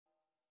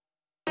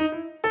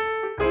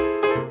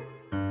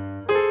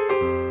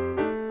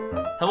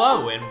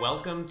Hello and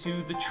welcome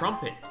to The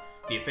Trumpet,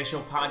 the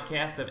official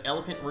podcast of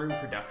Elephant Room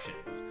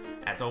Productions.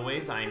 As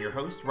always, I am your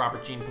host,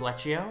 Robert Jean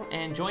Palecchio,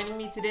 and joining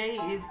me today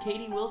is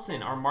Katie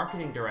Wilson, our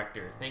marketing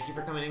director. Thank you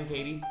for coming in,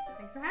 Katie.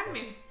 Thanks for having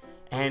me.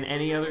 And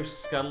any other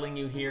scuttling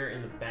you hear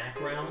in the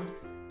background,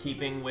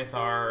 keeping with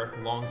our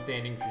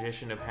long-standing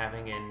tradition of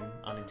having an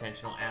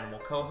unintentional animal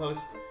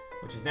co-host,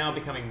 which is now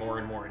becoming more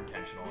and more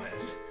intentional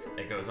as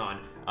it goes on.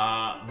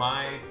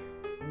 My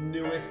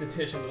newest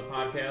addition to the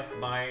podcast,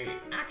 my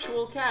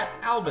actual cat,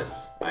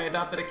 Albus. I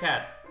adopted a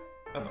cat.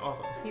 That's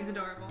awesome. He's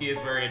adorable. He is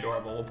very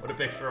adorable. We'll put a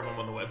picture of him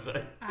on the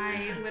website.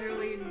 I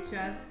literally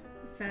just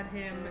fed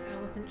him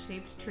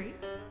elephant-shaped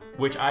treats.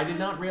 Which I did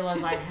not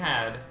realize I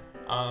had.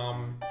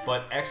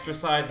 But extra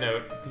side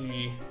note,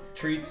 the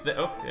treats that...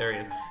 Oh, there he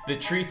is. The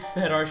treats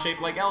that are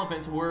shaped like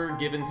elephants were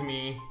given to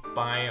me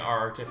by our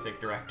artistic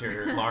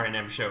director, Lauren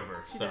M.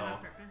 Shover. She did it on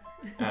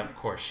purpose. Of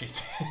course she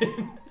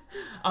did.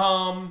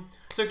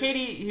 So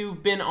Katie,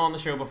 you've been on the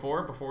show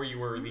before you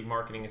were the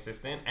marketing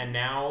assistant, and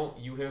now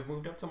you have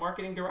moved up to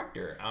marketing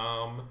director.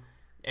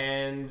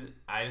 And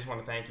I just want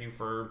to thank you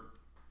for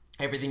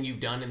everything you've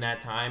done in that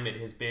time. It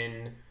has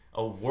been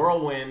a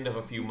whirlwind of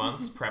a few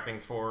months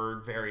prepping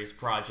for various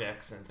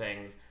projects and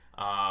things,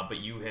 but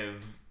you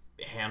have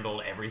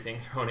handled everything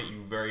thrown at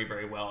you very,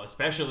 very well,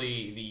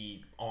 especially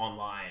the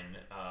online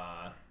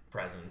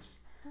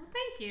presence. Well,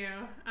 thank you.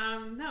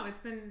 No,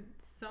 it's been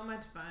so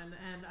much fun,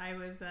 and I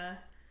was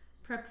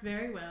prepped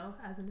very well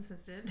as an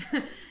assistant,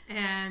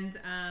 and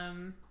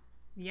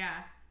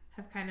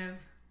have kind of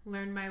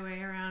learned my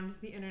way around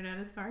the internet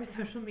as far as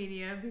social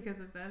media because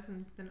of this,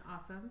 and it's been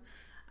awesome.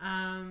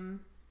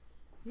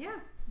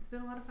 It's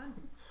been a lot of fun.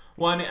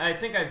 Well, I mean, I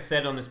think I've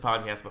said on this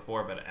podcast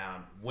before, but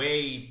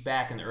way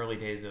back in the early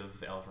days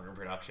of Elephant Room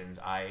Productions,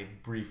 I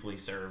briefly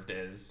served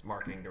as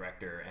marketing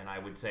director, and I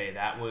would say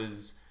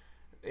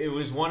it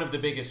was one of the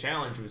biggest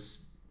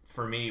challenges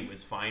for me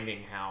was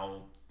finding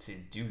how to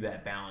do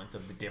that balance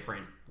of the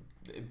different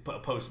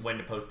when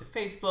to post to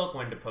Facebook,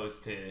 when to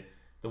post to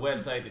the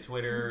website, to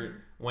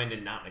Twitter, when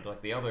to not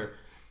neglect the other.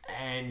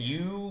 And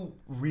you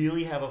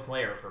really have a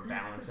flair for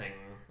balancing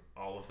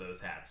all of those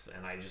hats,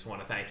 and I just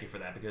want to thank you for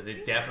that because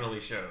it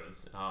definitely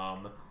shows.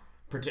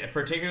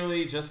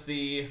 Particularly just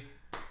the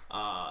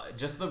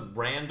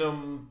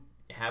random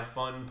have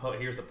fun.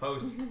 Here's a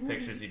post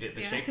pictures you did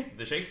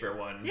the Shakespeare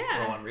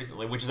one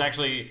recently, which is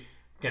actually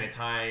going to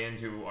tie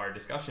into our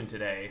discussion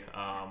today.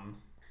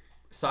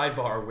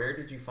 Sidebar: where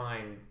did you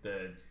find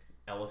the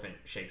elephant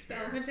Shakespeare?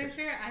 The elephant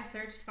Shakespeare? I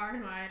searched far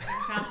and wide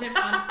and found him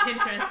on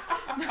Pinterest.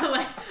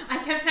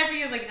 I kept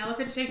typing in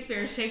elephant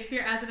Shakespeare,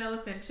 Shakespeare as an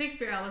elephant,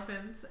 Shakespeare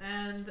elephants,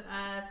 and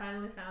I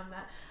finally found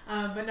that.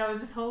 But no, it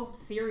was this whole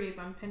series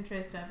on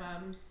Pinterest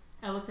of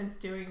elephants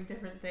doing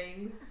different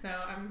things, so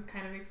I'm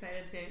kind of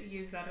excited to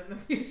use that in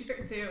the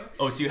future too.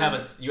 Oh, so you have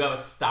a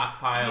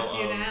stockpile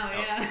I do now,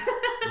 yeah.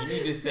 You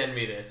need to send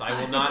me this.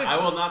 I will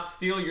not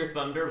steal your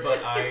thunder,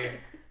 but I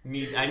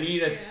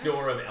need a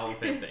store of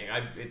elephant thing.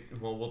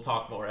 We'll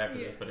talk more after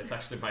this, but it's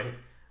actually my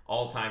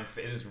all-time.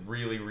 It is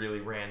really,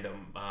 really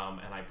random,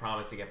 and I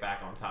promise to get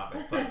back on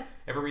topic. But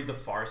ever read The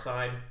Far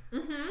Side?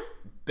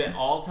 Mm-hmm.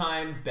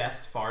 All-time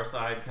best Far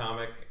Side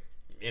comic,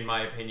 in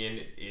my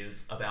opinion,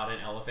 is about an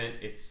elephant.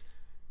 It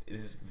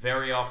is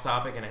very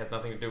off-topic and it has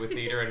nothing to do with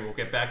theater, and we'll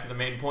get back to the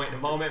main point in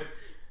a moment.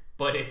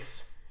 But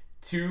it's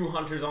two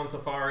hunters on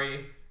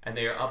safari, and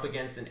they are up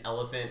against an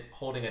elephant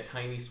holding a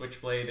tiny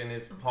switchblade in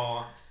his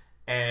paw.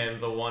 And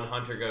the one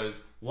hunter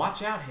goes,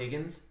 "Watch out,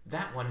 Higgins!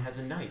 That one has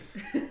a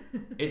knife."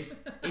 It's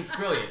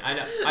brilliant. I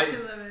know. I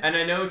love it. And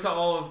I know to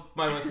all of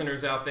my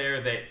listeners out there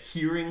that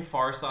hearing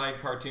Far Side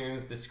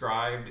cartoons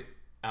described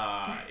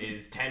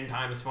is 10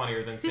 times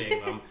funnier than seeing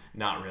them.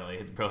 Not really.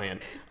 It's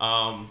brilliant.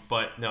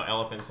 But no,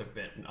 elephants have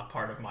been a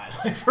part of my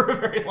life for a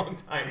very long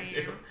time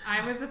too.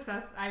 I was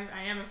obsessed. I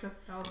am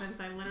obsessed with elephants.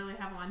 I literally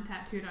have one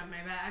tattooed on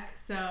my back.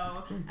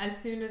 So as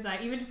soon as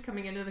even just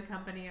coming into the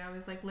company, I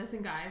was like,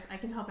 listen guys, I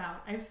can help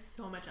out. I have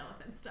so much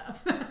elephant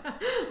stuff.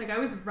 I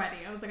was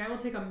ready. I was like, I will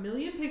take 1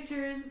 million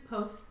pictures,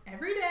 post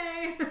every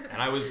day.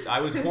 And I was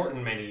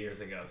Horton many years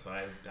ago, so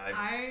I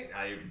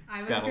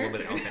got a little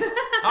bit of elephant.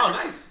 Oh,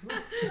 nice.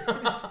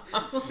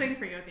 We'll sing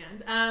for you at the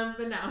end.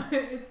 But no,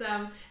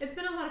 it's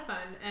been a lot of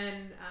fun,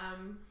 and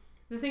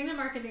the thing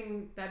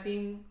that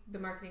being the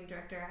marketing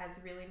director has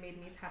really made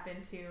me tap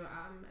into,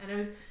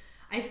 and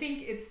I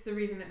think it's the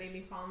reason that made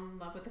me fall in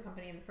love with the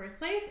company in the first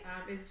place,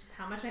 is just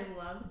how much I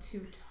love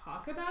to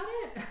talk about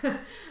it.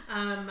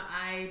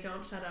 I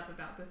don't shut up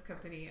about this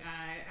company.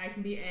 I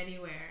can be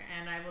anywhere,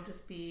 and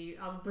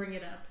I'll bring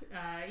it up,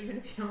 even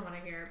if you don't want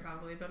to hear it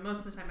probably, but most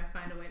of the time I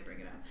find a way to bring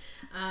it up.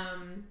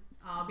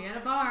 I'll be at a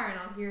bar and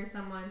I'll hear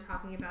someone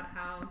talking about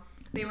how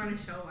they were on a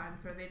show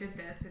once, or they did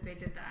this, or they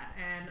did that,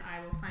 and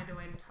I will find a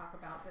way to talk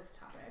about this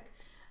topic,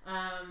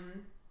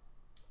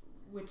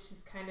 which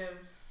is kind of,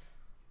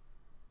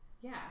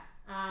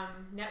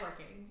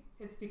 networking.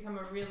 It's become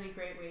a really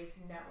great way to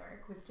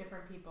network with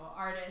different people,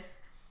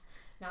 artists,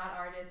 not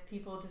artists,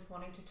 people just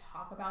wanting to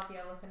talk about the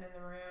elephant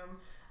in the room,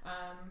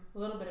 a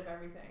little bit of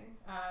everything.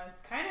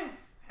 It's kind of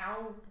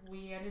how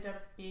we ended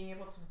up being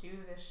able to do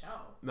this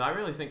show. I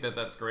really think that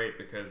that's great,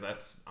 because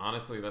that's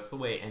the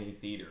way any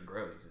theater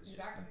grows, is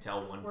just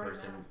tell one Word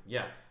person. of mouth.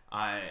 Yeah.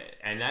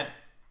 And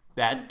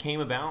that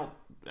came about.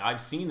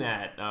 I've seen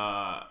that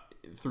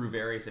through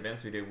various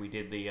events we did. We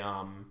did the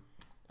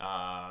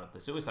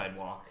Suicide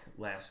Walk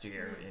last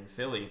year in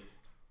Philly,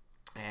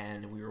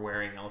 and we were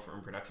wearing Elephant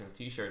Room Productions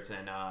t-shirts,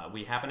 and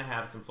we happened to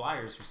have some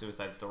flyers for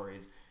Suicide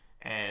Stories,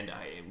 and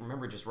I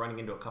remember just running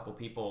into a couple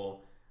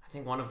people. I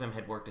think one of them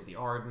had worked at the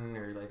Arden,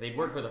 or like they'd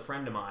worked with a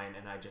friend of mine,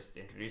 and I just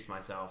introduced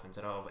myself and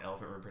said, "Oh,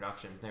 Elephant Room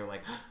Productions," and they were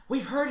like,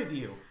 "We've heard of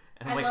you."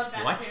 And I'm love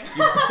that what? too.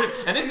 You've heard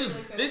of-" And Really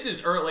this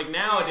is early. Like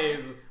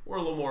nowadays, we're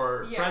a little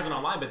more Yeah. present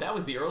online, but that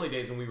was the early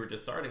days when we were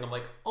just starting. I'm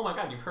like, "Oh my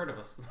God, you've heard of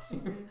us." I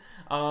get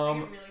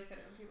really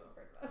excited when people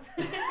have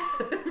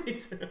heard of us. Me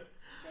too.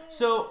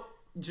 So,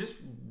 just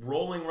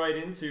rolling right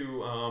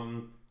into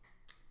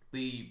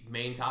the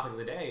main topic of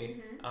the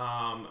day,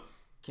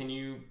 can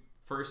you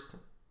first,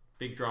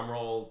 big drum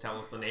roll, tell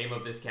us the name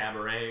of this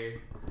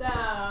cabaret?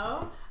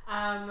 So,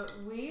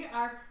 we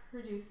are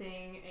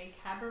producing a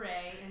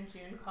cabaret in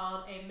June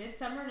called A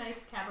Midsummer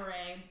Night's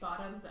Cabaret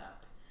Bottoms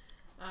Up.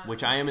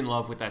 Which I am in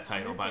love with that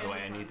title, by the way,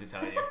 I understandably need to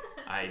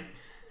tell you.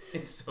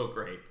 It's so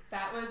great.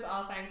 That was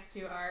all thanks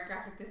to our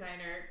graphic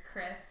designer,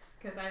 Chris,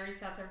 because I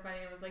reached out to everybody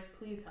and was like,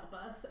 please help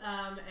us.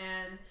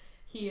 And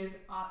he is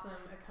awesome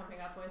at coming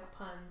up with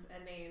puns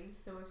and names.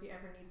 So if you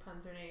ever need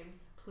puns or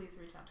names, please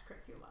reach out to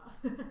Chris. You'll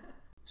laugh.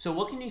 So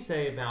what can you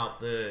say about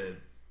the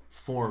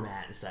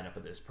format and setup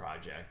of this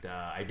project?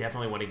 I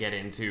definitely want to get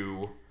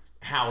into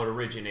how it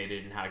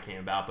originated and how it came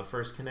about. But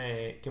first, can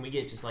we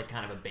get just like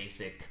kind of a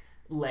basic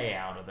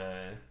layout of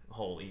the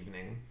whole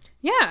evening?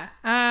 Yeah.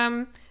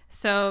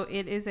 So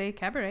it is a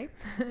cabaret,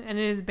 and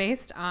it is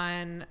based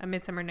on A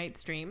Midsummer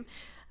Night's Dream.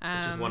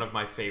 Which is one of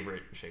my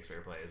favorite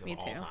Shakespeare plays of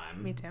all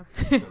time. Me too.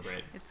 It's so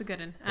great. It's a good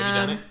one. Have you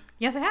done it?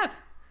 Yes, I have.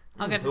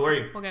 Who are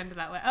you? We'll get into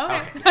that later. Okay.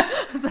 Okay.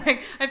 I was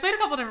like, I played a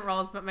couple different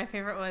roles, but my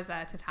favorite was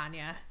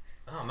Titania.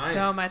 Oh, nice.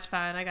 So much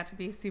fun. I got to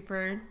be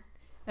super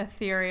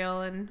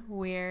ethereal and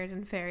weird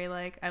and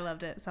fairy-like. I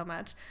loved it so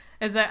much.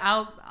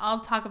 I'll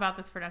talk about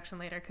this production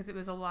later, because it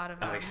was a lot of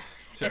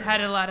Sure. it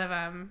had a lot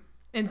of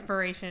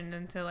inspiration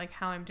into like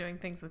how I'm doing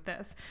things with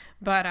this,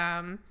 but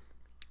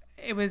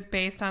it was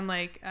based on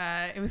like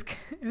it was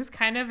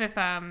kind of if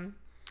what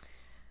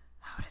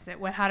is it,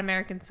 Wet Hot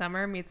American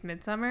Summer meets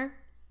Midsummer.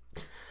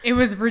 It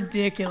was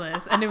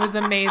ridiculous and it was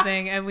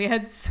amazing, and we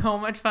had so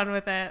much fun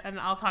with it, and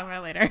I'll talk about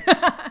it later.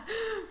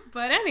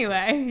 But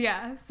anyway,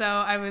 yeah, so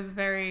I was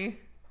very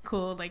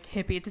cool, like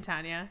hippie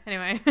Titania.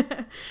 Anyway,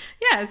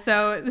 yeah,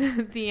 so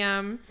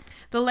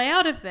the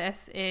layout of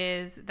this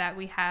is that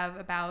we have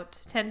about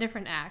 10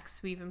 different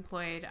acts. We've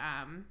employed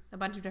a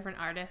bunch of different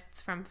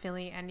artists from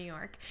Philly and New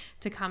York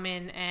to come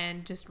in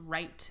and just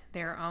write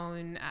their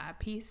own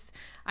piece.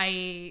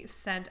 I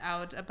sent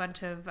out a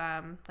bunch of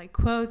like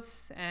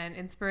quotes and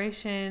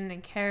inspiration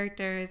and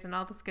characters and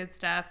all this good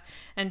stuff,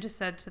 and just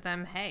said to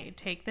them, hey,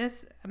 take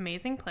this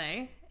amazing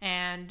play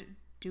and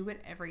do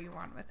whatever you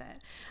want with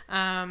it.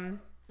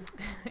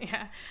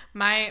 Yeah,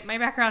 my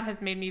background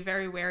has made me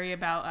very wary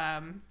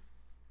about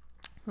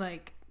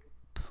like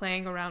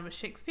playing around with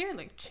Shakespeare,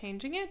 like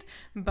changing it.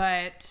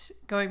 But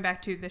going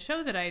back to the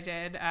show that I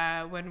did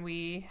when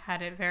we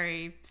had it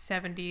very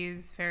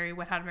 70s, very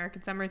Wet Hot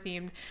American Summer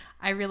themed,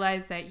 I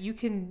realized that you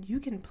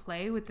can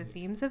play with the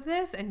themes of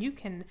this, and you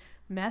can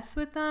mess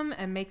with them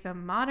and make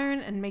them modern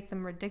and make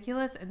them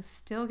ridiculous and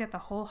still get the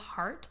whole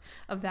heart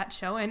of that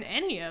show, and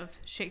any of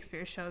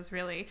Shakespeare's shows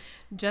really,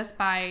 just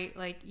by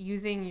like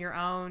using your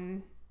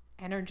own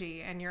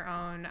energy and your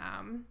own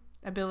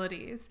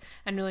abilities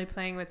and really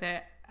playing with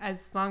it,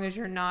 as long as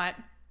you're not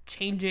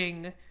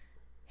changing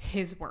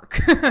his work.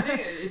 I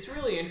think it's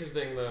really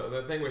interesting.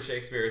 The thing with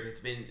Shakespeare is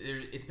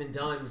it's been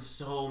done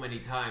so many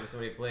times, so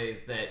many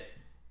plays, that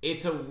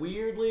it's a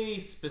weirdly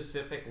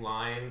specific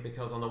line,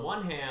 because on the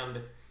one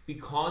hand,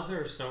 because there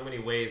are so many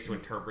ways to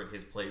interpret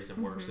his plays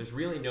and works, there's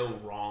really no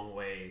wrong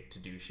way to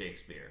do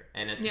Shakespeare.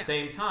 And at the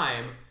same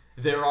time,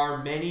 there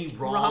are many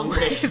wrong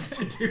ways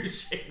to do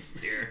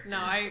Shakespeare. No,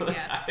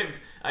 yes.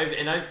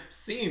 I've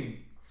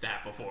seen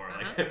that before.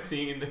 Like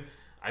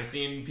I've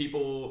seen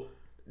people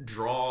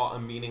draw a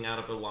meaning out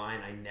of a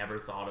line I never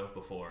thought of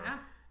before. Yeah.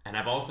 And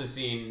I've also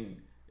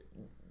seen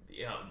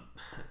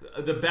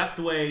the best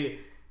way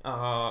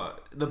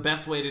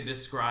to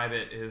describe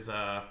it is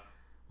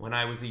when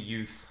I was a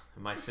youth,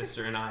 my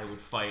sister and I would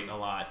fight a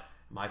lot.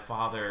 My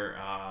father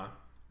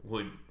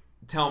would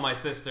tell my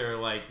sister,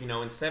 like,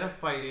 instead of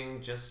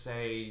fighting, just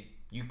say,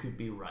 you could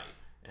be right,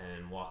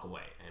 and walk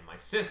away. And my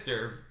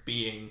sister,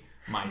 being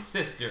my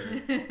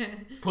sister,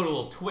 put a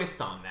little twist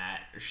on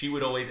that. She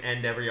would always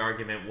end every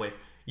argument with,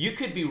 you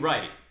could be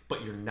right,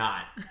 but you're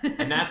not.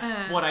 And that's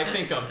what I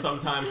think of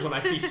sometimes when I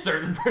see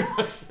certain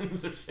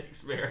productions of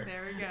Shakespeare.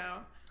 There we go.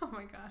 Oh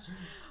my gosh.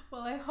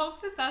 Well, I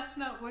hope that that's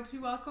not what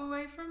you walk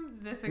away from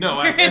this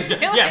experience.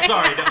 No,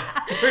 sorry. No.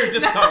 We were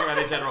just talking about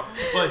it in general.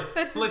 But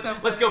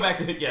let's go back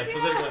to,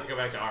 specifically let's go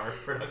back to our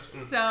production.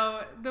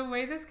 So the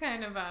way this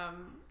kind of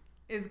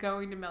is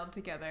going to meld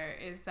together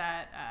is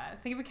that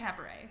think of a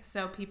cabaret.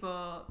 So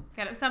people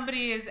get up,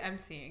 somebody is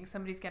emceeing,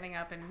 somebody's getting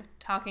up and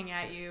talking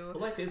at you.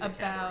 Well, life is about, a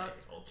cabaret,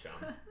 old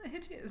chum.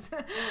 It is.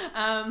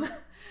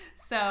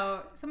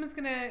 So someone's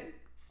gonna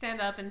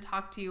stand up and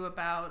talk to you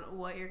about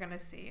what you're gonna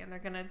see, and they're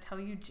gonna tell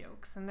you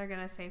jokes, and they're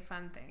gonna say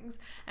fun things,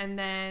 and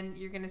then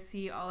you're gonna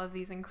see all of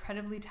these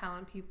incredibly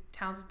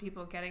talented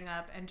people getting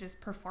up and just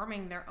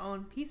performing their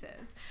own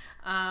pieces.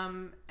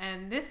 And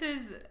this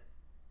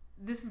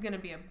is going to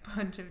be a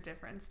bunch of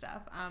different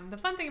stuff. The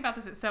fun thing about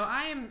this is, so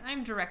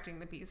I'm directing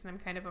the piece, and I'm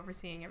kind of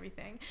overseeing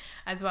everything,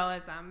 as well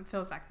as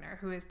Phil Zechner,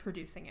 who is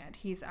producing it.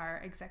 He's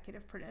our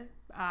executive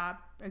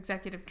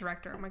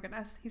director. Oh my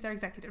goodness, he's our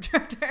executive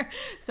director.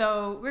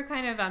 So we're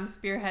kind of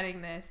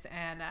spearheading this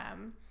and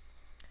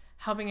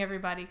helping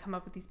everybody come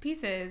up with these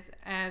pieces.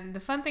 And the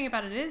fun thing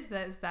about it is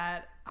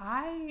that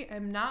I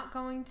am not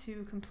going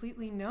to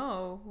completely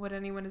know what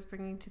anyone is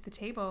bringing to the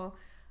table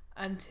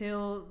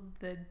until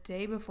the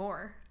day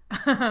before.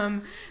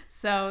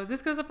 So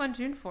this goes up on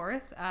June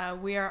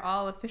 4th. We are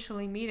all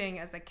officially meeting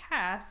as a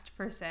cast,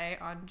 per se,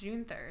 on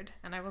June 3rd,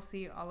 and I will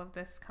see all of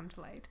this come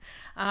to light.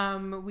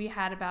 We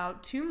had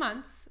about 2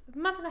 months,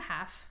 month and a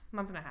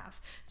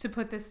half, to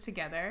put this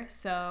together.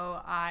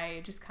 So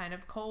I just kind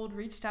of cold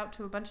reached out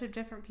to a bunch of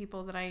different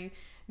people that I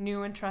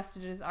knew and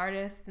trusted as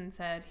artists and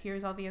said,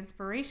 here's all the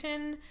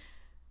inspiration.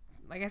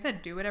 Like I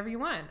said, do whatever you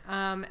want.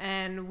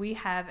 And we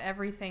have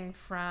everything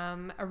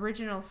from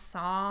original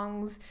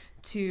songs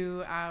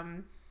to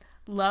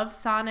love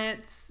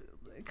sonnets,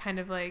 kind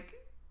of like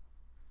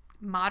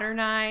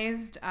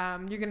modernized.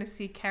 You're going to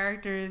see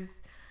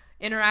characters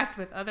interact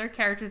with other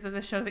characters of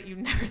the show that you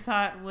never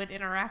thought would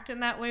interact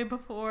in that way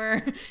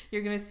before.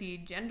 You're going to see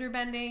gender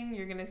bending.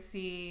 You're going to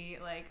see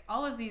like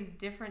all of these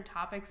different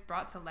topics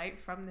brought to light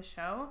from the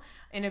show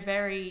in a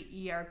very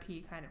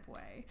ERP kind of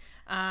way.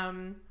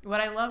 What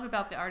I love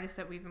about the artists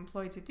that we've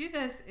employed to do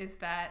this is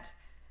that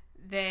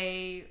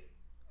they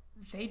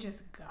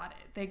just got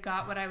it. They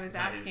got what I was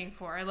asking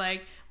for.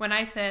 Like when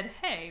I said,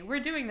 hey, we're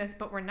doing this,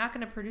 but we're not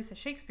going to produce a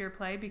Shakespeare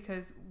play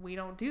because we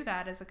don't do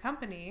that as a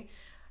company.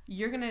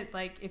 You're going to,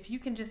 like, if you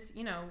can just,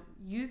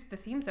 use the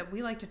themes that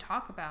we like to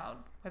talk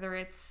about, whether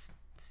it's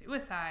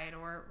suicide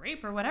or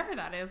rape or whatever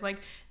that is, like,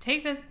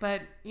 take this,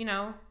 but,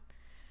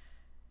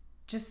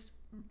 just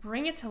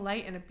bring it to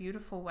light in a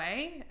beautiful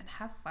way and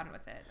have fun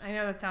with it. I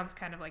know that sounds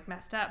kind of like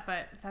messed up,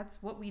 but that's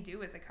what we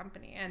do as a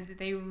company. And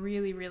they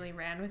really, really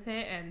ran with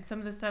it. And some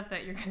of the stuff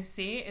that you're going to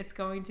see, it's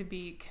going to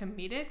be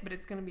comedic, but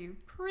it's going to be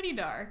pretty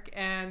dark.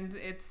 And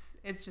it's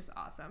just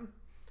awesome.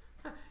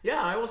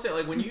 Yeah, I will say,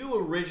 like, when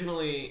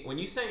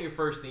you sent your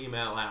first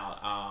email out,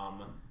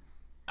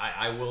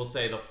 I will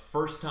say the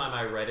first time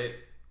I read it,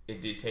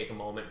 it did take a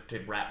moment to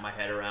wrap my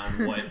head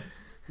around what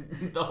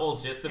the whole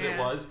gist of it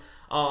was.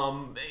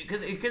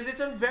 Because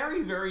it's a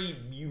very, very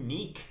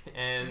unique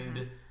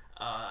and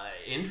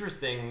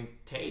interesting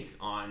take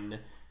on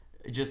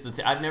just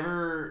I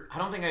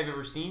don't think I've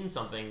ever seen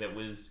something that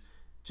was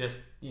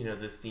just,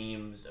 the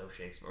themes of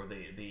Shakespeare, or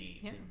the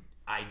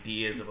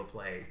ideas of a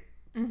play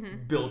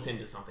built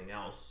into something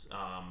else,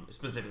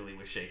 specifically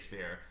with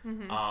Shakespeare.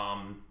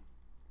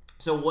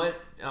 So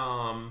what,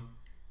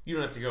 you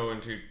don't have to go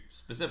into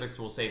specifics,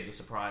 we'll save the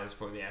surprise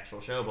for the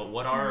actual show, but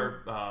what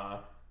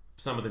are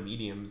some of the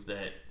mediums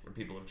that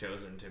people have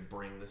chosen to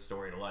bring this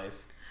story to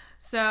life?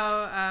 So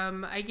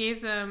I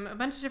gave them a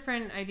bunch of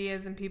different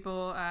ideas, and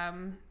people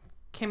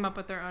came up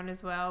with their own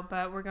as well,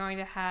 but we're going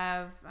to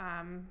have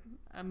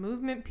a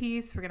movement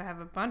piece. We're going to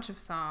have a bunch of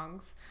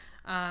songs.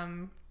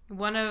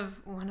 One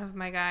of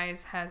my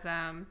guys has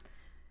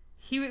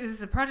it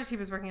was a project he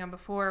was working on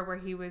before where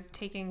he was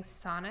taking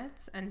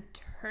sonnets and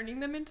turning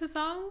them into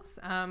songs.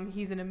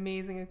 He's an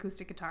amazing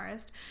acoustic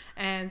guitarist,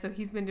 and so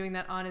he's been doing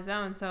that on his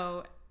own.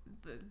 So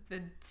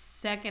the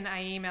second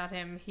I emailed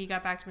him, he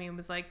got back to me and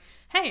was like,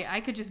 hey, I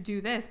could just do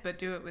this, but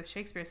do it with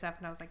Shakespeare stuff.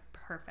 And I was like,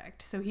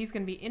 perfect. So he's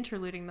going to be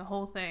interluding the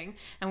whole thing.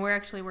 And we're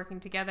actually working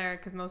together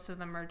because most of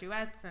them are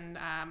duets. And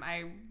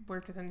I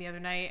worked with him the other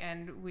night,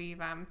 and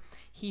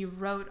he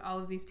wrote all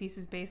of these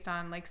pieces based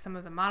on like some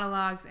of the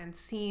monologues and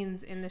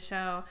scenes in the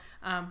show.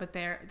 But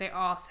they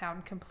all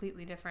sound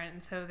completely different.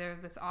 And so they're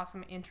this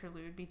awesome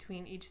interlude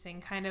between each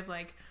thing, kind of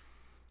like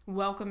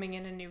welcoming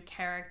in a new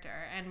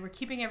character, and we're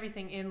keeping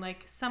everything in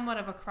like somewhat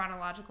of a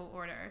chronological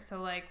order.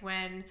 So like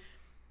when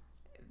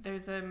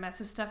there's a mess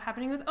of stuff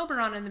happening with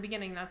Oberon in the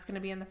beginning, that's going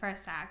to be in the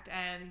first act,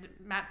 and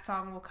Matt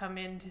Song will come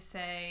in to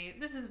say,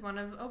 this is one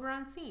of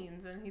Oberon's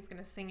scenes, and he's going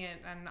to sing it,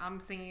 and I'm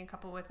singing a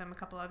couple with him, a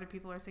couple other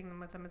people are singing them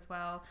with him as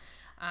well.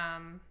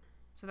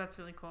 So that's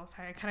really cool.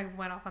 Sorry, I kind of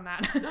went off on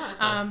that. No, that's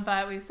fine.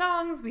 But we have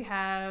songs, we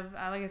have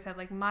like I said,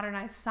 like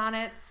modernized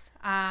sonnets.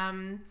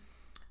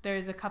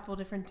 There's a couple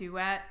different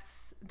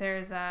duets.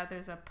 There's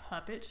a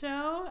puppet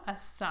show, a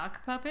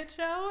sock puppet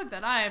show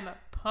that I'm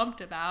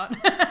pumped about.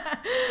 Which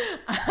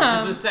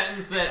is a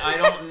sentence that I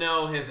don't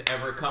know has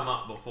ever come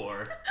up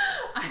before.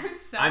 I'm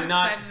excited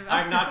about it.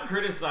 I'm not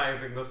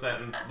criticizing the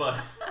sentence, but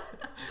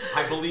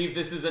I believe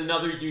this is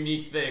another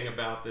unique thing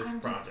about this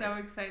project. I'm just so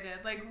excited.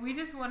 Like, we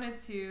just wanted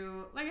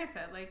to, like I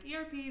said, like,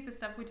 ERP, the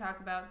stuff we talk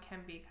about can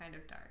be kind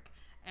of dark.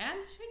 And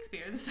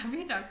Shakespeare, the stuff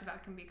he talks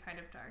about can be kind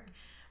of dark.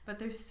 But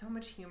there's so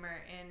much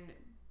humor in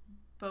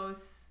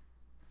both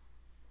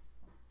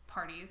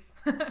parties,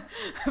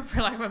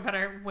 for lack of a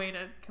better way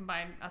to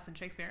combine us and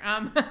Shakespeare.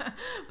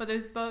 But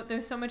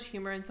there's so much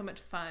humor and so much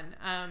fun.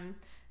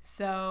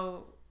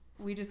 So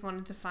we just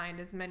wanted to find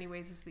as many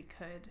ways as we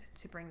could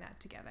to bring that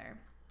together.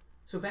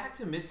 So back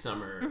to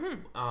Midsummer.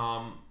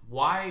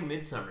 Why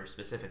Midsummer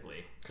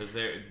specifically? Because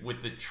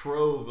with the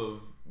trove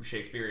of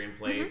Shakespearean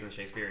plays and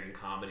Shakespearean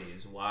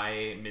comedies,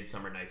 why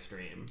Midsummer Night's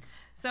Dream?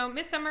 So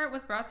Midsummer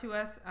was brought to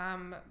us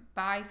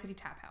by City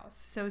Tap House.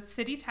 So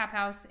City Tap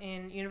House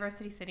in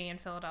University City in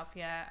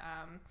Philadelphia,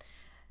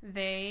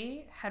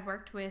 they had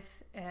worked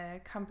with a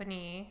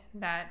company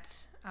that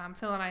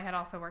Phil and I had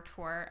also worked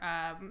for,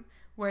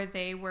 where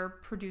they were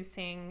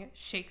producing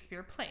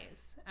Shakespeare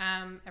plays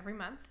every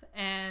month.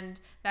 And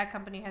that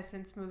company has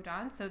since moved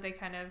on. So they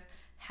kind of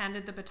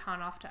handed the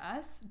baton off to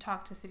us,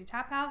 talked to City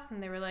Tap House,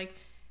 and they were like,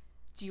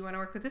 do you want to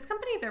work with this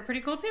company? They're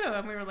pretty cool too.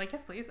 And we were like,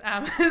 yes, please.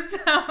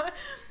 So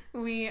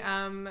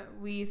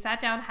we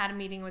sat down, had a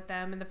meeting with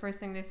them, and the first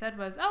thing they said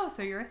was, oh,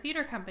 so you're a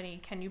theater company.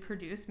 Can you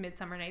produce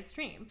Midsummer Night's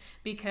Dream?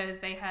 Because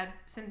they had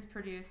since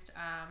produced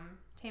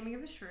Taming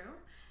of the Shrew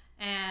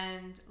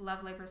and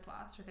Love, Labor's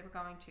Lost, or they were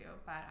going to,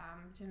 but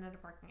didn't end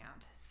up working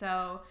out.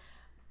 So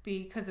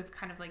because of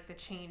kind of like the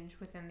change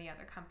within the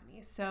other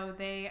companies. So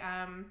they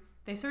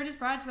sort of just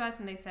brought it to us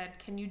and they said,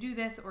 can you do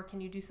this or can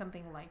you do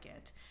something like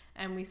it?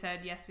 And we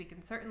said, yes, we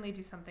can certainly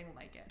do something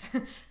like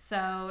it.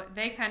 So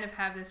they kind of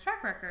have this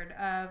track record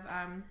of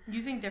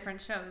using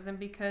different shows. And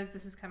because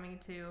this is coming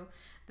to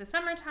the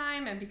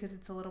summertime and because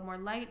it's a little more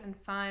light and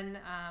fun,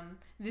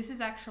 this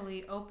is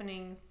actually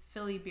opening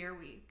Philly Beer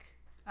Week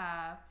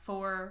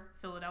for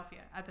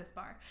Philadelphia at this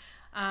bar.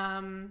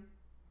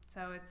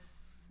 So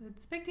it's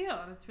a big deal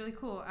and it's really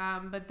cool.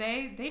 But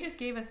they just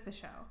gave us the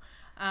show.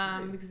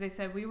 Because they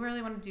said, we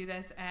really want to do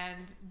this.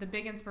 And the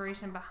big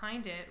inspiration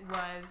behind it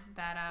was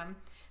that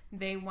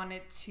they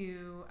wanted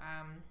to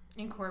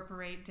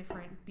incorporate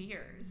different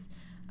beers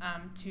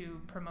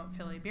to promote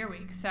Philly Beer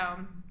Week. So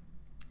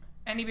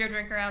any beer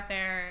drinker out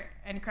there,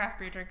 any craft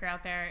beer drinker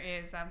out there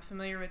is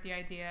familiar with the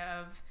idea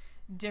of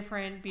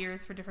different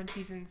beers for different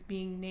seasons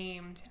being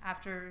named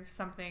after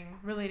something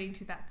relating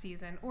to that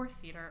season or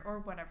theater or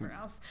whatever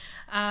else.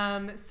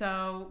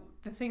 So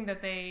the thing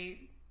that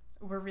they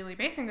were really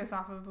basing this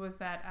off of was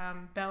that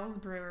Bell's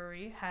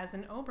Brewery has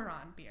an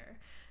Oberon beer,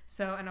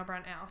 so an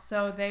Oberon ale.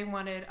 So they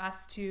wanted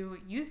us to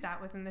use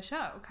that within the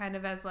show, kind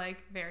of as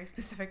like very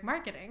specific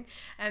marketing.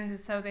 And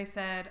so they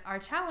said, our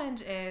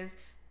challenge is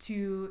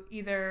to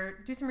either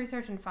do some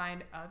research and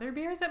find other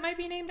beers that might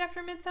be named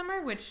after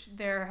Midsummer, which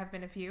there have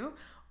been a few,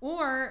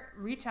 or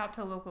reach out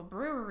to local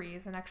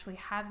breweries and actually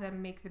have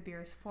them make the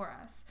beers for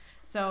us.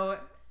 So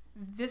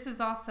this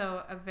is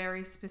also a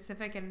very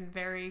specific and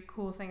very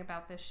cool thing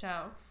about this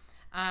show.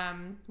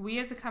 We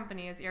as a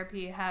company, as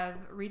ERP, have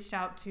reached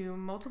out to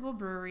multiple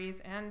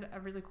breweries and a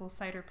really cool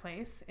cider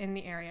place in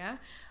the area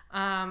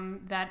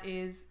that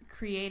is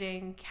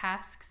creating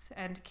casks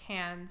and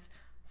cans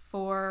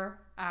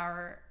for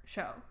our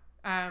show.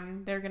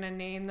 They're going to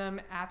name them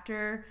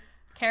after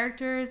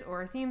characters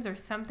or themes or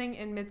something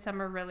in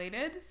Midsummer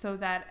related so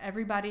that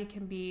everybody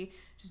can be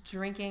just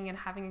drinking and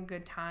having a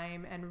good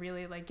time and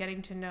really like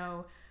getting to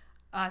know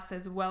us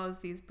as well as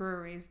these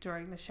breweries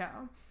during the show.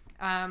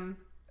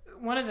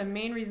 One of the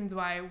main reasons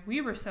why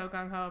we were so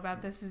gung-ho about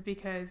this is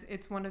because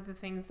it's one of the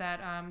things that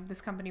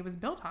this company was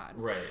built on.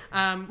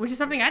 Right. Which is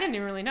something I didn't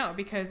even really know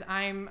because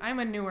I'm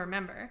a newer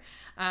member.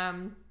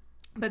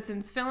 But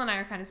since Phil and I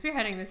are kind of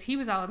spearheading this, he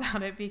was all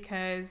about it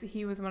because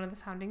he was one of the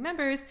founding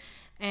members.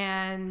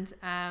 And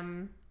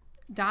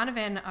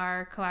Donovan,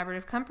 our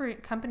collaborative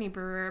company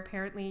brewer,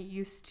 apparently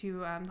used to,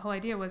 the whole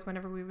idea was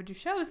whenever we would do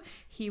shows,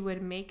 he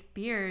would make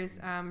beers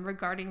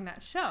regarding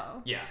that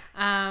show.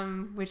 Yeah.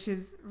 Which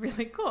is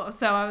really cool.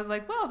 So I was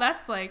like, well,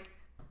 that's like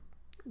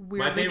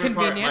weirdly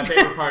convenient. My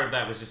favorite part of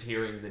that was just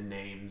hearing the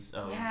names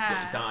of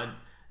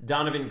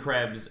Donovan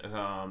Krebs,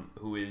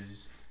 who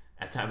is,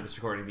 at the time of this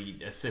recording,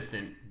 the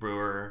assistant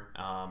brewer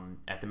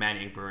at the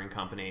Manning Brewing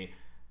Company,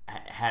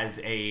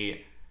 has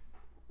a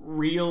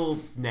real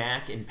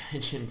knack and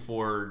penchant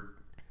for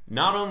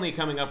not only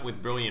coming up with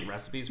brilliant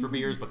recipes for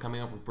beers, but coming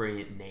up with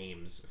brilliant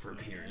names for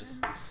beers.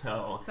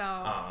 So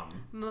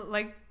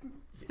like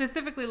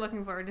specifically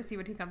looking forward to see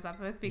what he comes up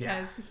with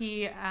because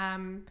he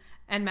and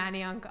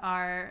Manayunk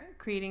are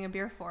creating a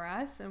beer for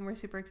us, and we're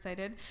super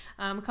excited.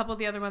 A couple of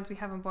the other ones we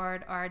have on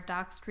board are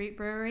Dock Street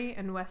Brewery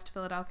in West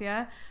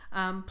Philadelphia,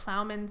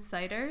 Plowman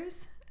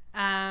Ciders,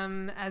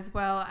 as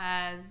well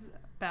as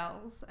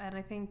Bell's, and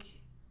I think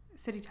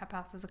City Tap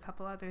House has a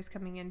couple others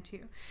coming in too.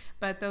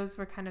 But those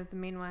were kind of the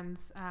main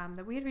ones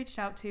that we had reached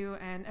out to,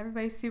 and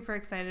everybody's super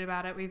excited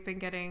about it. We've been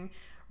getting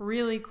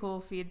really cool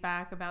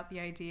feedback about the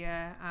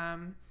idea,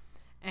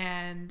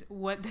 and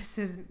what this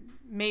has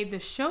made the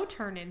show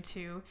turn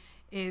into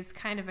is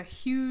kind of a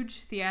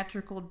huge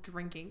theatrical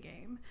drinking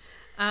game.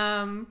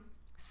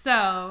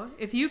 So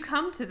if you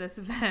come to this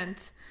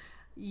event,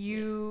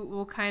 you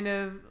will kind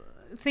of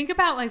think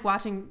about like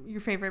watching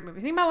your favorite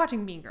movie. Think about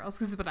watching Mean Girls,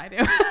 because this is what I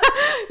do.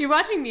 You're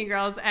watching Mean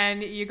Girls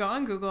and you go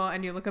on Google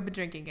and you look up a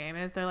drinking game,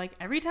 and they're like,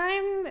 every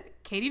time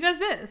Katie does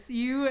this,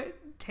 you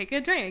take a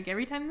drink.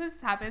 Every time this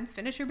happens,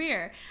 finish your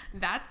beer.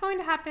 That's going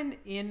to happen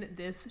in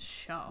this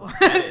show.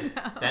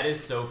 That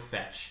is so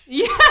fetch.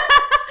 Yeah.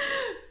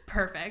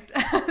 Perfect.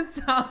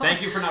 So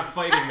thank you for not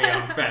fighting me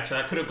on fetch.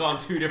 That could have gone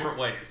two different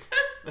ways.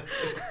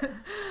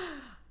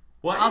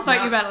 I'll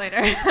fight you about it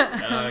later.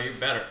 You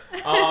better.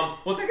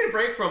 Well, taking a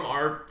break from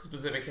our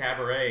specific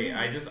cabaret,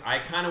 I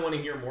kind of want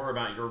to hear more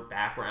about your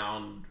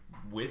background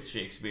with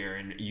Shakespeare.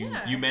 And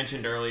you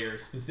mentioned earlier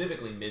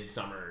specifically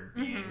Midsummer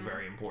being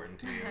very important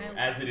to you,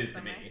 as it is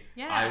to me.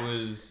 Yeah.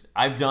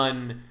 I've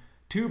done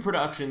 2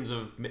 productions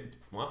of,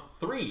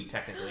 3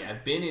 technically.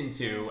 I've been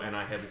into, and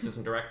I have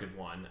assistant directed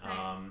one.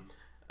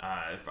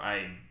 Nice.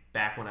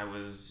 Back when I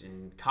was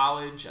in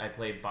college, I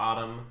played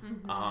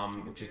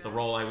Bottom, which is the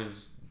role I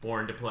was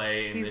born to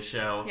play in this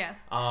show. Yes.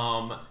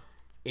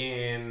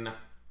 In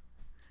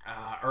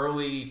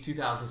early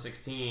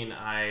 2016,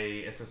 I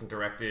assistant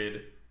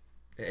directed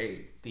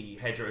the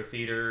Hedgerow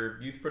Theater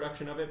youth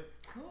production of it.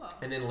 Cool.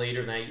 And then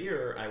later that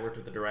year, I worked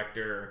with the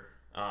director.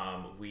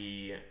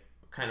 We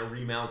kind of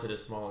remounted a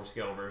smaller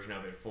scale version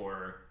of it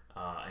for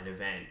an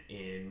event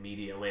in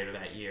media later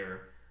that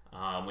year.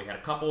 We had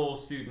a couple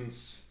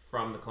students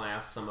from the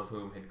class, some of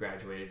whom had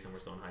graduated, some were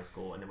still in high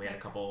school, and then we had a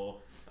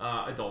couple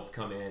adults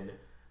come in.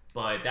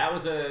 But that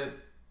was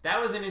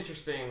an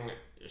interesting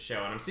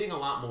show, and I'm seeing a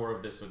lot more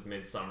of this with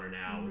Midsummer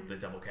now with the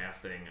double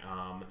casting.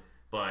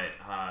 But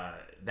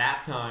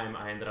that time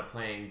I ended up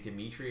playing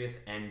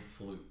Demetrius and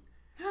Flute,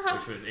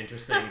 which was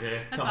interesting to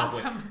come up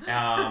with.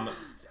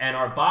 And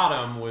our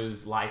Bottom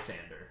was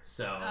Lysander,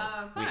 so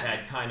we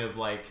had kind of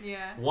like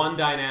one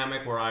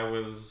dynamic where I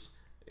was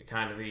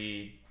kind of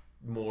the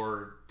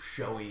more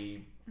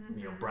showy,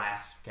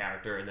 brass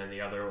character, and then the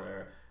other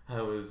where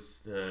I was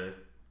the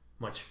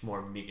much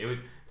more meek. It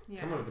was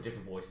coming up with the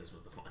different voices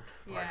was the fun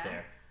part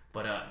there.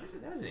 But that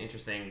was an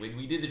interesting.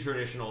 We did the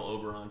traditional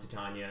Oberon,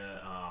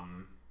 Titania,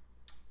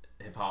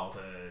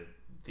 Hippolyta,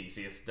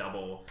 Theseus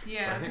double.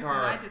 Yeah, but I think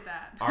I did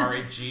that. Our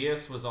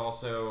Aegeus was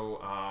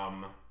also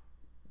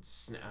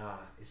is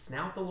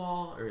Snout the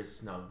Law or is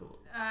Snug the Law?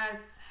 I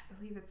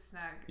believe it's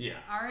Snug. Yeah.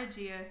 Our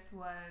Aegeus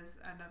was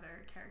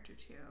another character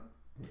too.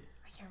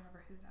 I can't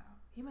remember who though.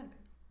 He might have been.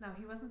 No,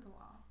 he wasn't the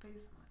Law, but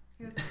he's someone.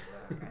 He was the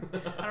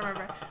guy. I don't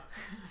remember.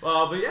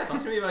 But yeah,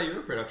 talk to me about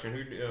your production.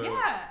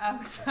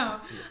 So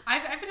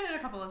I've been in a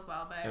couple as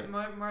well, but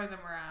more of them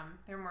were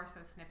they were more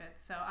so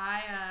snippets. So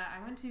I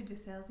went to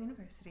DeSales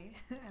University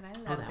and I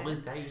loved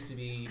it. That used to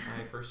be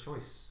my first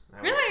choice.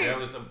 Really? That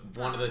was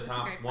one of the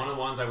top one of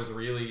the ones I was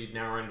really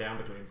narrowing down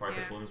between before I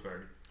picked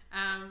Bloomsburg.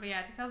 But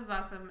yeah, DeSales was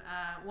awesome.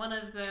 One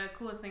of the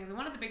coolest things and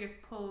one of the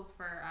biggest pulls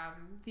for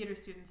theater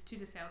students to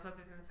DeSales,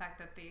 other than the fact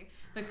that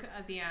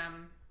the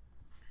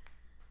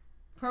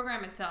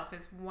program itself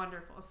is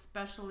wonderful,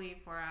 especially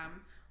for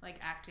like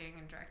acting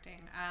and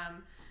directing.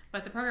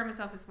 But the program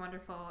itself is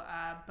wonderful.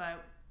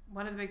 But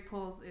one of the big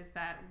pulls is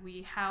that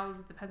we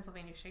house the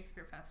Pennsylvania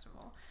Shakespeare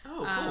Festival.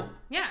 Oh, cool!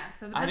 Yeah,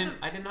 so I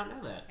did not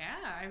know that.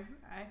 Yeah,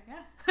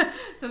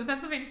 So the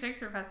Pennsylvania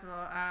Shakespeare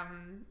Festival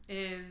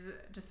is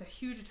just a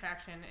huge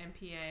attraction in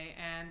PA,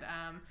 and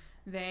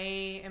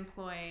they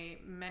employ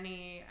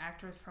many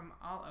actors from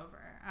all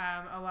over.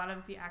 A lot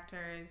of the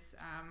actors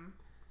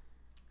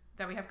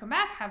that we have come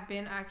back have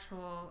been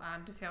actual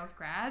DeSales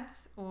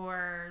grads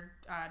or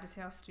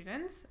DeSales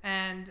students,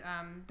 and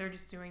they're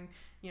just doing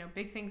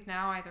big things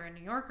now either in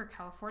New York or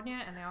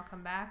California, and they all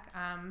come back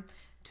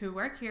to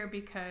work here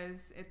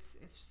because it's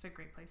just a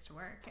great place to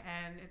work,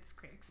 and it's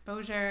great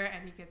exposure,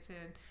 and you get to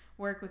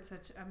work with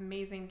such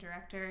amazing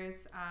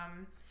directors.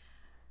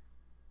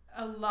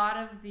 A lot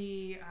of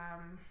the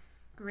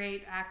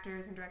great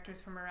actors and directors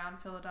from around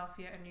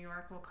Philadelphia and New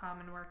York will come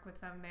and work with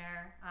them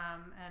there,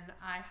 and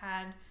I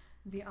had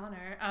the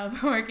honor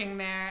of working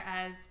there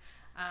as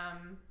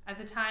at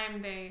the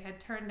time they had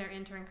turned their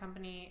intern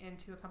company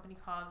into a company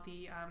called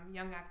the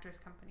Young Actors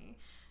Company.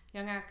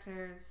 Young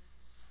Actors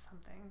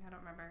something, I don't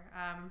remember.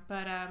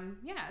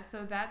 Yeah,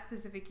 so that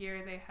specific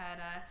year they had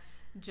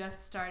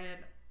just started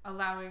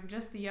allowing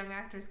just the Young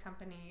Actors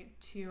Company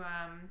to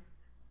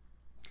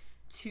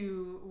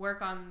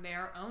work on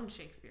their own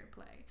Shakespeare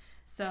play.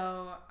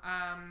 So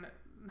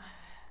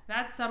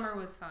that summer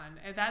was fun.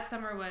 That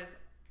summer was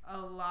a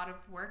lot of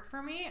work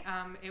for me.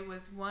 It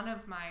was one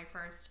of my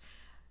first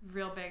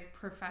real big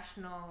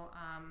professional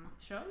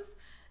shows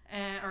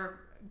or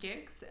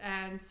gigs,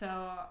 and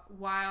so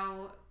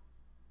while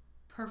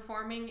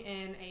performing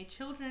in a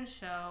children's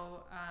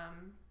show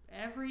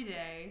every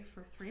day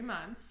for 3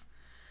 months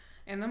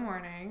in the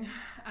morning,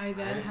 I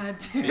then had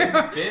to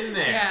been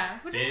there. Yeah,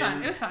 which is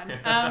fun. It was fun.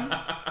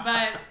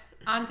 But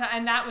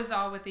and that was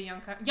all with the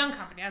young company.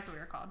 That's what we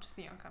were called, just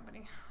the Young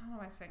Company. I don't know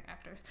why I'm saying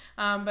actors.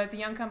 But the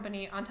Young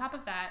Company. On top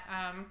of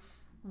that,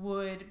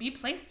 would be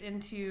placed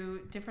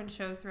into different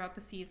shows throughout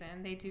the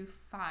season. They do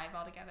 5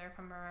 altogether, if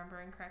I'm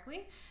remembering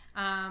correctly.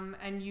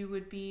 And you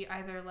would be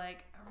either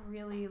like a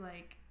really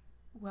like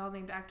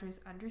well-named actor's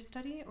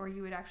understudy, or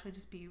you would actually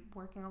just be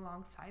working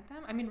alongside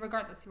them. I mean,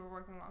 regardless, you were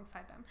working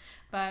alongside them.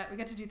 But we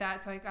got to do that,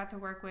 so I got to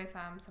work with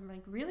some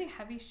like really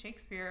heavy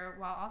Shakespeare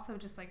while also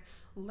just like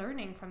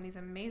learning from these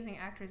amazing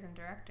actors and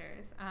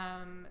directors.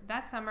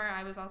 That summer,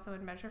 I was also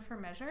in Measure for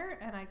Measure,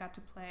 and I got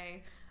to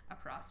play a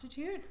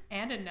prostitute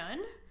and a nun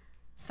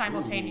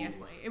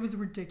simultaneously. Ooh. It was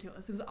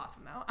ridiculous. It was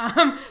awesome though.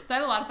 So I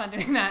had a lot of fun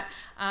doing that.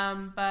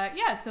 But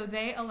yeah, so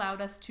they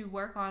allowed us to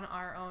work on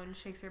our own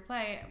Shakespeare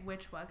play,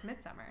 which was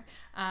Midsummer.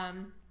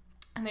 And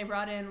they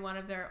brought in one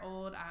of their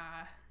old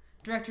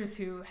directors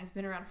who has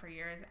been around for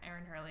years,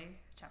 Erin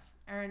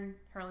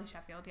Hurley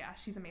Sheffield. Yeah,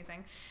 she's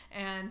amazing.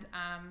 And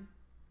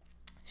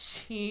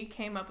she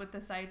came up with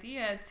this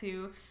idea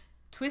to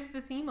twist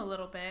the theme a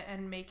little bit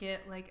and make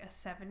it like a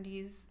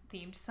 70s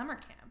themed summer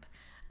camp.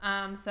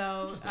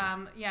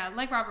 Yeah,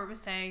 like Robert was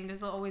saying,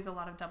 there's always a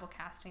lot of double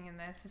casting in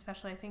this,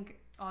 especially I think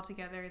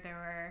altogether there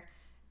were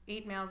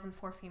 8 males and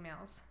 4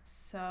 females.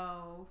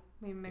 So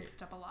we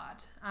mixed up a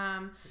lot.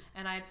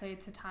 And I played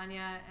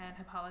Titania and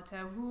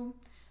Hippolyta, who,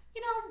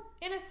 you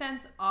know, in a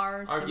sense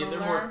are similar.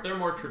 Yeah, they're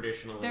more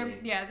traditional.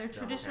 They're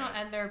traditional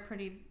cast. And they're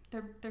pretty,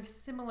 they're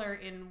similar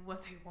in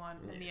what they want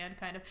in the end,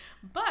 kind of.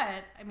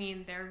 But, I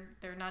mean,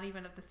 they're not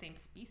even of the same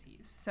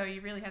species. So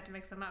you really have to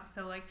mix them up.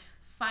 So, like,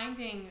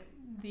 finding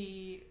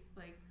the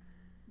like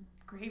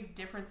grave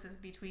differences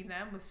between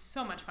them was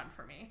so much fun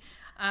for me,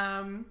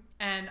 and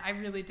I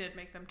really did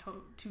make them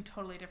 2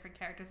 totally different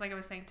characters. Like I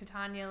was saying,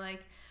 Titania,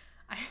 like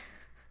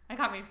I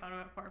got made fun of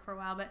it for a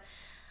while, but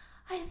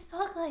I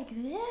spoke like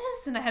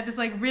this, and I had this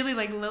like really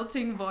like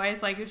lilting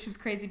voice, like she was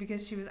crazy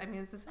because she was. I mean, it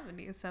was the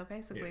 70s, so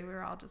basically we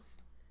were all just.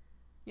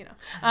 You know,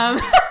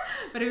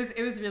 but it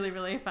was really,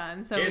 really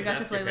fun. So we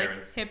got to play like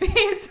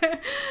hippies,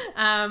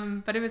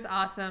 but it was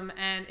awesome,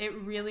 and it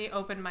really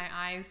opened my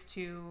eyes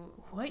to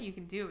what you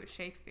can do with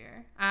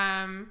Shakespeare.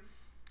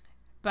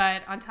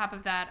 But on top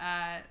of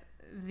that,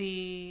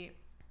 the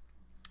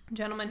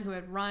gentleman who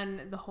had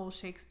run the whole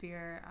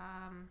Shakespeare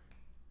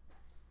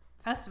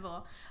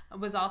festival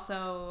was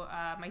also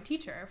my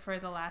teacher for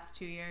the last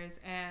 2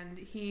 years, and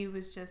he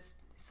was just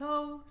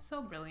so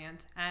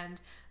brilliant and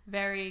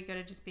very good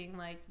at just being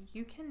like,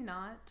 you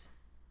cannot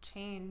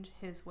change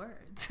his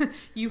words.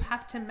 You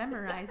have to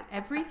memorize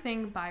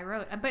everything by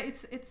rote. But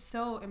it's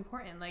so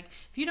important. Like,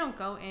 if you don't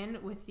go in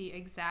with the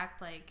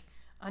exact like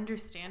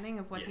understanding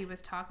of what he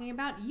was talking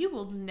about, you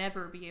will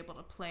never be able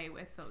to play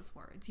with those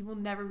words. You will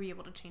never be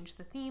able to change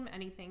the theme,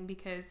 anything,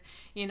 because,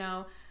 you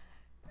know,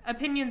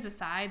 opinions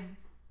aside,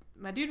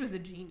 my dude was a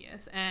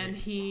genius, and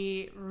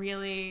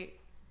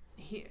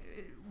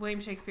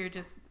William Shakespeare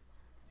just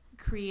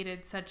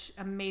created such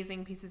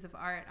amazing pieces of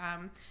art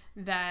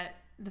that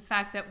the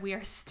fact that we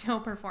are still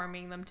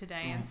performing them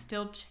today and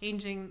still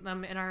changing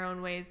them in our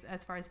own ways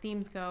as far as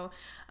themes go,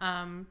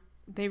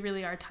 they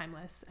really are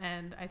timeless.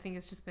 And I think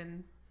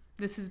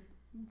this has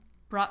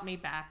brought me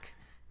back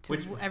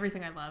to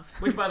everything I love.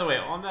 Which, by the way,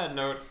 on that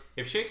note,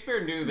 if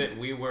Shakespeare knew that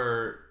we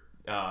were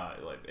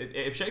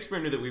if Shakespeare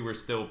knew that we were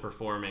still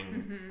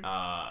performing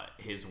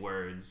his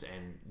words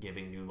and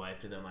giving new life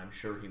to them, I'm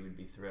sure he would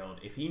be thrilled.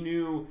 If he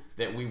knew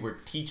that we were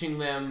teaching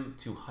them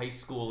to high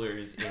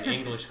schoolers in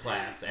English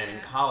class and in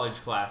college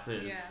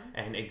classes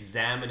and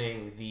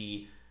examining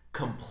the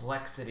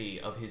complexity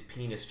of his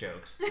penis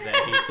jokes that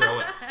he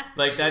throw it,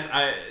 like that's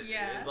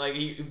like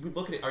he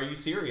look at it. Are you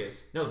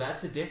serious? No,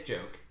 that's a dick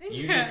joke.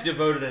 You just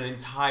devoted an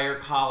entire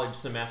college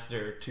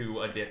semester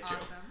to a dick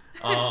joke.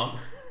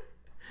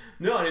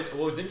 No, what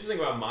was interesting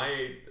about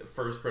my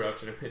first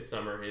production of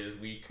Midsummer is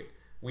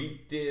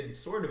we did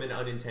sort of an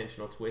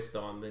unintentional twist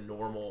on the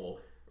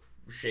normal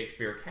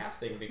Shakespeare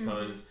casting,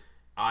 because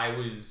I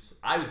was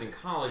in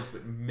college,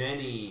 but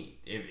many,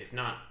 if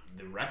not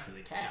the rest of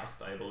the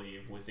cast, I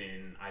believe, was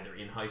either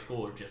in high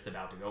school or just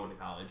about to go into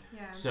college.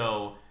 Yeah.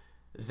 So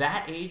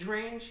that age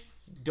range,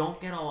 don't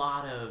get a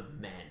lot of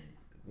men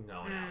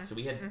going out. So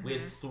we had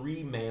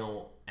 3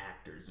 male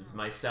actors. It was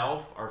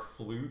myself, our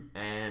flute,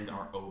 and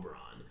our Oberon.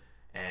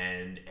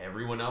 And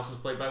everyone else was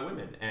played by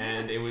women,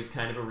 and it was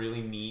kind of a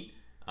really neat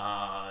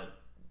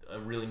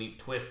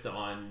twist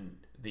on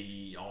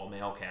the all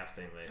male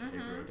casting that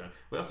Shakespeare had done.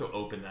 We also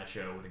opened that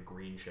show with a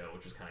green show,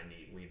 which was kind of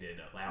neat. We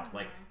did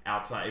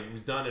outside. It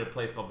was done at a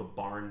place called the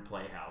Barn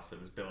Playhouse.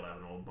 It was built out of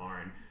an old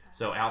barn.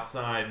 So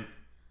outside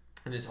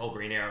in this whole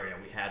green area,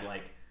 we had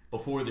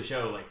before the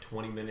show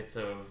 20 minutes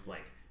of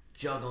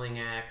juggling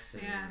acts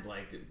and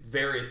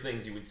various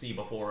things you would see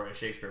before a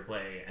Shakespeare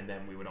play, and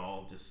then we would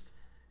all just.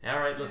 All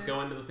right, let's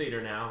go into the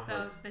theater now.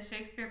 So the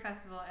Shakespeare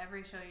Festival,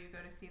 every show you go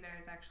to see there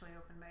is actually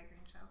opened by a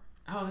green show.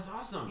 Oh, that's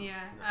awesome.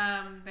 Yeah,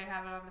 they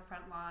have it on the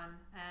front lawn,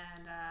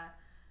 and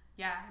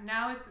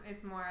now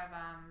it's more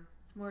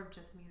of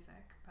just music,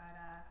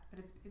 but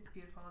it's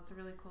beautiful. It's a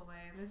really cool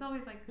way. And there's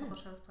always a couple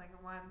shows playing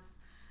at once.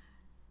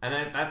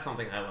 And that's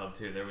something I love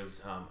too. There was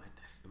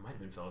it might have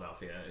been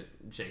Philadelphia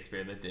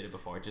Shakespeare that did it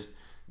before. Just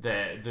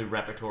the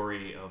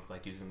repertory of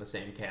like using the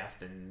same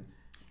cast and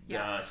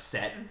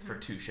set for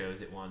 2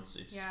 shows at once.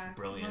 It's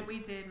brilliant. When we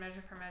did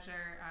Measure for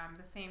Measure,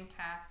 the same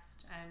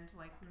cast and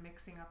like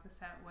mixing up the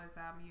set was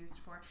used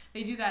for.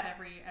 They do that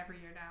every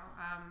year now.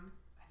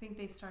 I think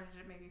they started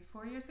it maybe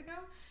 4 years ago.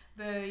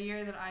 The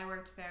year that I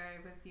worked there,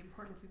 it was The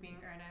Importance of Being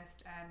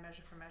Earnest and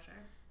Measure for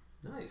Measure.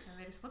 Nice. And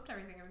they just flipped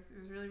everything. It was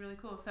really, really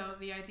cool. So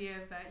the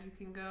idea of that you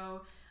can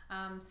go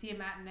see a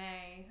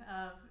matinee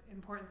of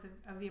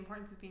the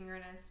importance of being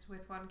earnest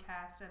with one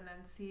cast, and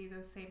then see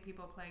those same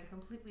people playing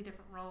completely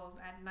different roles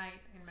at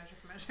night in Measure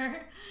for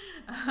Measure.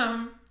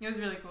 It was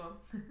really cool.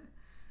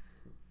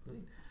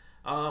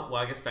 Well,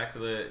 I guess back to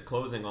the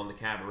closing on the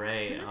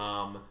cabaret.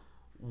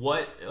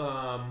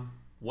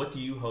 What do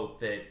you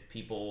hope that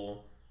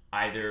people,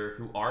 either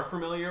who are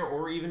familiar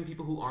or even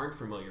people who aren't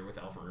familiar with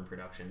Elephant Room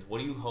Productions, what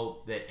do you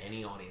hope that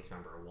any audience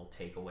member will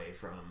take away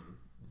from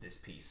this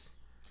piece?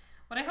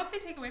 What I hope they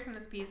take away from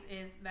this piece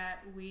is that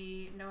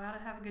we know how to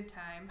have a good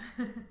time.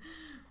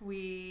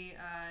 We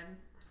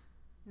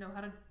know how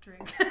to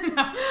drink.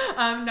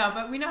 No,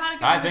 but we know how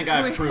to. I think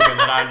I've proven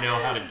that I know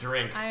how to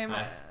drink. I am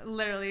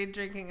literally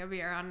drinking a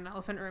beer on an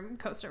Elephant Room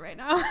coaster right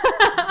now.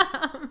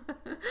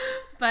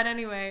 But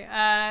anyway,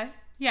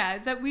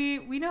 that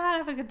we know how to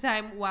have a good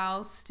time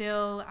while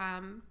still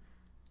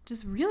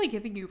just really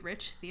giving you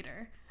rich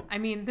theater. I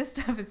mean, this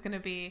stuff is going to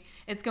be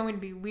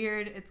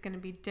weird. It's going to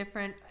be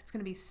different. It's going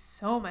to be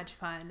so much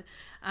fun.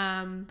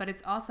 But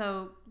it's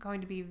also going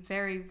to be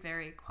very,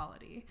 very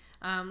quality.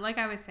 Like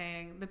I was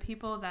saying,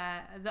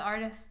 the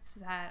artists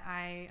that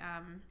I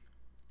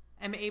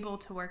am able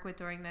to work with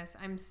during this,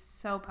 I'm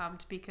so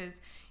pumped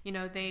because,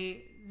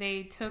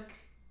 they took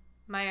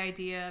my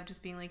idea of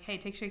just being like, hey,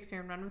 take Shakespeare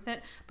and run with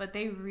it. But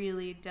they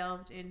really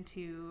delved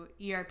into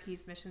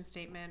ERP's mission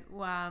statement,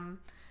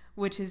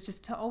 which is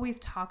just to always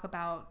talk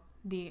about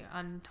the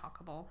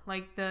untalkable,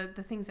 like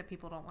the things that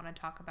people don't want to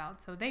talk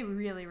about. So they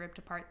really ripped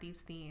apart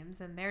these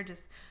themes and they're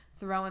just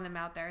throwing them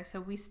out there.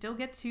 So we still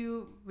get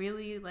to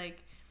really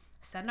like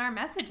send our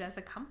message as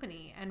a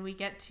company, and we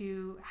get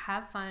to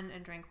have fun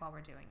and drink while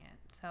we're doing it.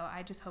 So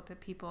I just hope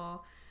that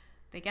people,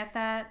 they get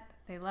that,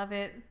 they love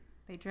it,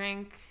 they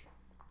drink,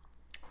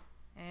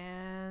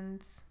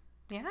 and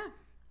yeah.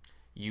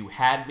 You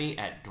had me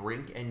at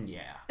drink and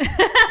yeah.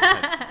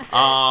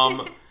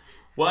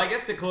 Well, I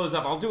guess to close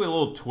up, I'll do a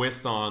little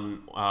twist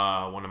on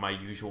one of my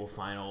usual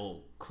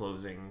final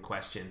closing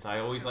questions. I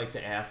always like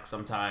to ask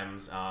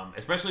sometimes,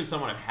 especially if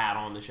someone I've had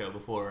on the show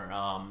before,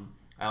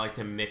 I like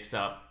to mix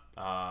up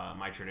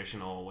my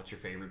traditional, what's your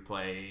favorite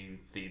play,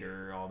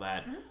 theater, all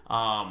that,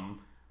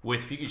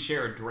 with if you could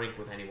share a drink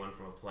with anyone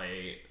from a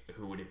play,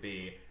 who would it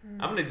be?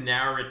 I'm going to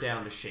narrow it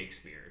down to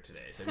Shakespeare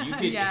today. So if you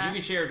could, if you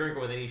could share a drink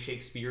with any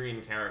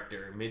Shakespearean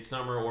character,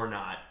 Midsummer or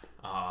not,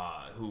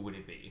 who would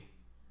it be?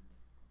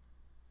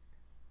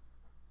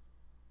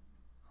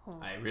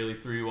 I really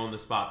threw you on the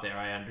spot there.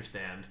 I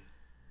understand.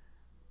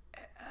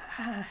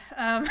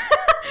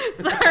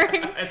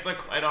 Sorry. It's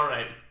quite all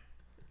right.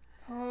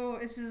 Oh,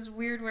 it's just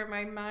weird where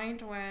my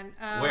mind went.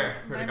 Where'd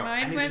it go?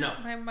 I need to know.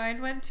 My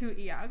mind went to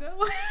Iago.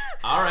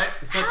 All right,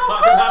 let's How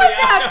talk cool about would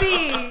Iago. that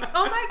be?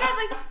 Oh my god,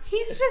 like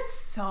he's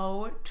just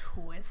so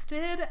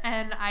twisted,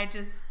 and I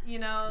just,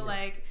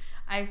 like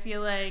I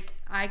feel like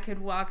I could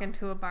walk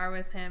into a bar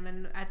with him,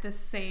 and at the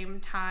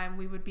same time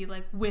we would be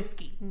like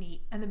whiskey,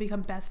 neat, and then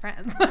become best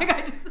friends. Like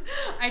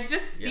I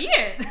just see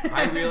it.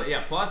 I really,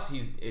 Plus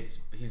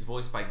he's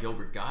voiced by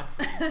Gilbert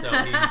Gottfried, so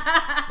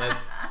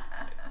that's.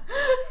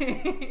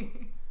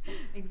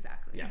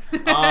 Exactly. Yeah.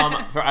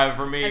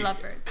 For me, I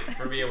love birds.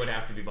 For me, it would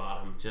have to be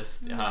Bottom.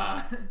 Just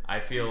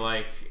I feel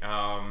like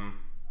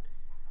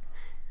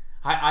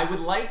I would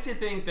like to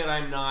think that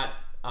I'm not.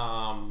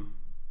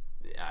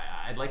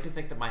 I'd like to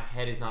think that my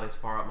head is not as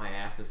far up my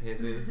ass as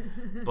his is,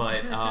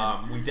 but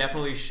we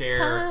definitely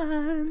share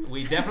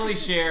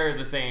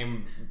the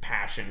same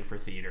passion for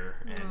theater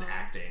and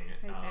acting.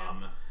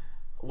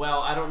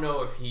 Well, I don't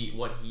know if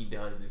what he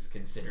does is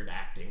considered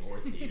acting or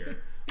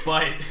theater,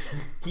 but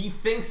he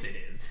thinks it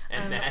is,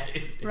 and that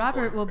is important.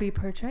 Robert will be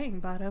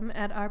portraying Bottom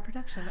at our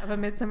production of A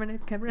Midsummer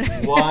Night's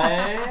Cabaret. What?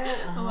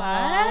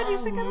 What? You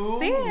should come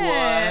see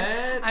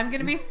it. What? I'm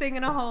gonna be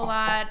singing a whole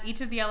lot.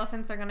 Each of the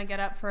elephants are gonna get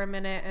up for a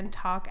minute and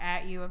talk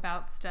at you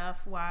about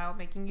stuff while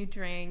making you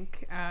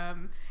drink.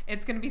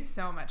 It's gonna be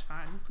so much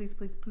fun. Please,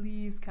 please,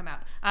 please come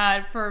out.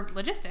 For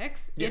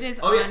logistics, it is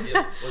on.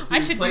 Yeah. I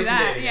should do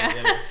that.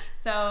 Yeah.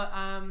 So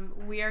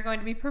we are going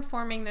to be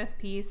performing this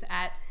piece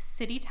at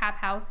City Tap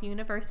House,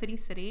 University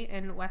City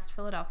in West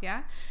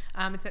Philadelphia.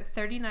 It's at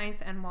 39th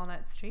and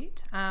Walnut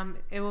Street.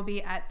 It will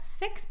be at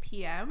 6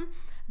 p.m.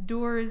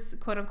 Doors,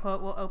 quote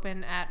unquote, will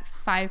open at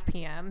 5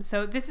 p.m.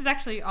 So this is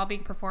actually all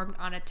being performed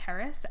on a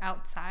terrace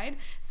outside.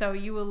 So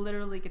you will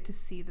literally get to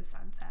see the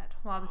sunset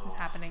while this is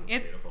happening.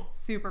 It's beautiful.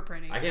 Super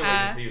pretty. I can't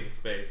wait to see the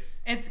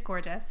space. It's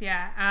gorgeous.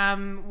 Yeah.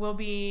 We'll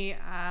be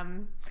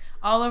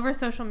all over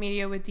social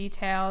media with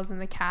details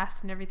and the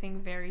cast and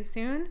everything very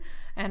soon.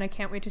 And I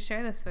can't wait to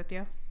share this with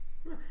you.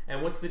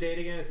 And what's the date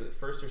again? Is it the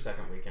first or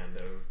second weekend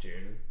of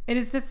June? It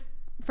is the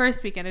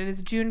first weekend. It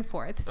is June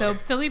 4th. So Okay.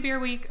 Philly Beer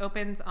Week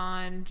opens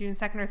on June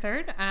 2nd or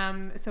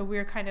 3rd. So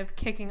we're kind of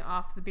kicking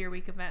off the Beer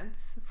Week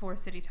events for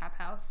City Tap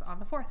House on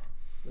the 4th.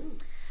 Ooh.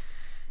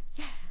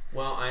 Yeah.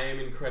 Well, I am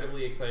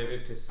incredibly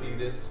excited to see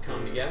this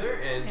come together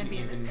and to be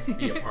in even it.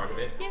 be a part of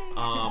it.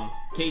 Yay.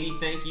 Katie,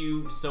 thank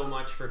you so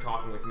much for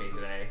talking with me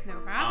today. No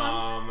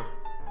problem.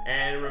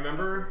 And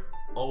remember,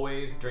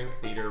 always drink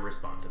theater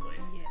responsibly.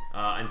 Yes.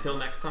 Until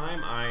next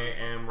time, I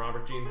am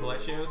Robert Jean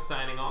Palacios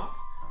signing off.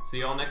 See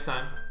you all next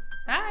time.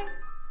 Bye.